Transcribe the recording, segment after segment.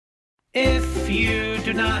If you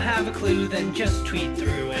do not have a clue, then just tweet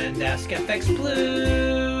through and ask FX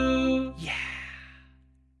Blue. Yeah.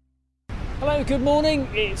 Hello, good morning.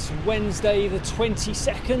 It's Wednesday the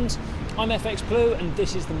 22nd. I'm FX Blue and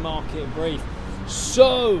this is the market brief.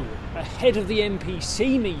 So, ahead of the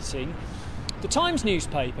MPC meeting, the Times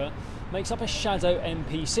newspaper makes up a shadow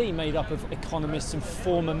MPC made up of economists and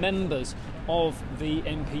former members of the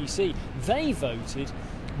MPC. They voted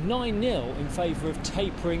 9-0 in favour of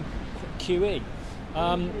tapering QE.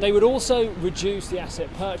 They would also reduce the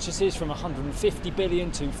asset purchases from 150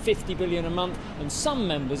 billion to 50 billion a month, and some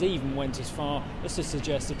members even went as far as to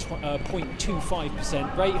suggest a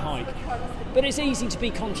 0.25% rate hike. But it's easy to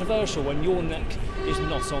be controversial when your neck is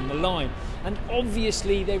not on the line, and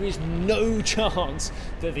obviously there is no chance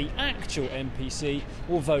that the actual MPC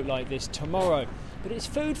will vote like this tomorrow. But it's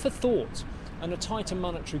food for thought, and a tighter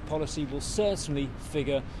monetary policy will certainly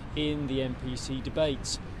figure in the MPC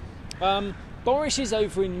debates. Boris is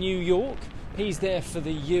over in New York. He's there for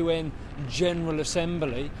the UN General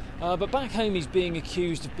Assembly, but back home he's being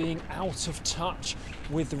accused of being out of touch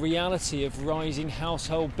with the reality of rising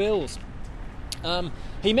household bills.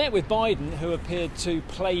 He met with Biden, who appeared to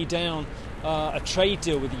play down a trade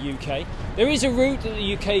deal with the UK. There is a route that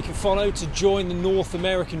the UK can follow to join the North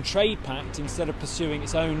American Trade Pact instead of pursuing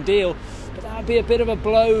its own deal, but that would be a bit of a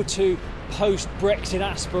blow to post-Brexit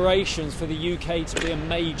aspirations for the UK to be a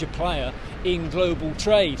major player in global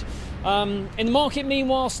trade. In the market,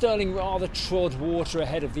 meanwhile, sterling rather trod water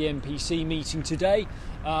ahead of the MPC meeting today.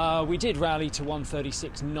 We did rally to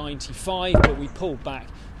 136.95, but we pulled back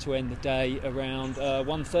to end the day around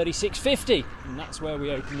 136.50, and that's where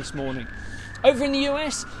we opened this morning. Over in the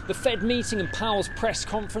US, the Fed meeting and Powell's press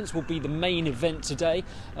conference will be the main event today.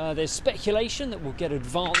 There's speculation that we'll get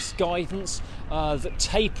advanced guidance that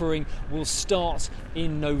tapering will start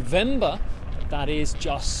in November. That is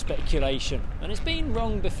just speculation, and it's been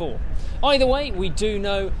wrong before. Either way, we do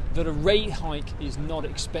know that a rate hike is not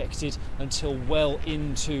expected until well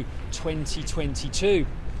into 2022.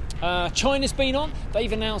 China's been on.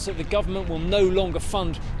 They've announced that the government will no longer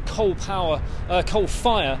fund coal-fire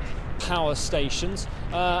power stations,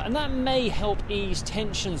 and that may help ease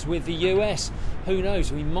tensions with the US. Who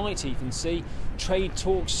knows, we might even see trade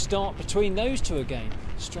talks start between those two again.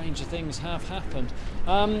 Stranger things have happened.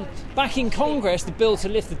 Back in Congress, the bill to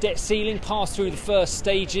lift the debt ceiling passed through the first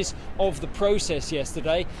stages of the process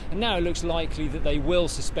yesterday, and now it looks likely that they will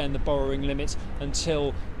suspend the borrowing limit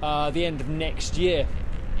until the end of next year.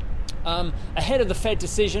 Ahead of the Fed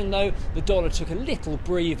decision, though, the dollar took a little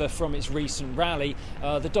breather from its recent rally.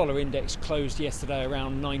 The dollar index closed yesterday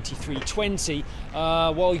around 93.20,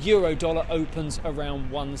 while euro dollar opens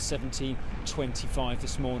around 117.25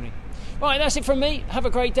 this morning. Right, that's it from me. Have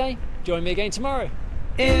a great day. Join me again tomorrow.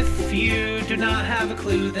 If you do not have a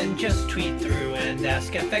clue, then just tweet through and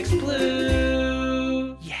ask FX Blue.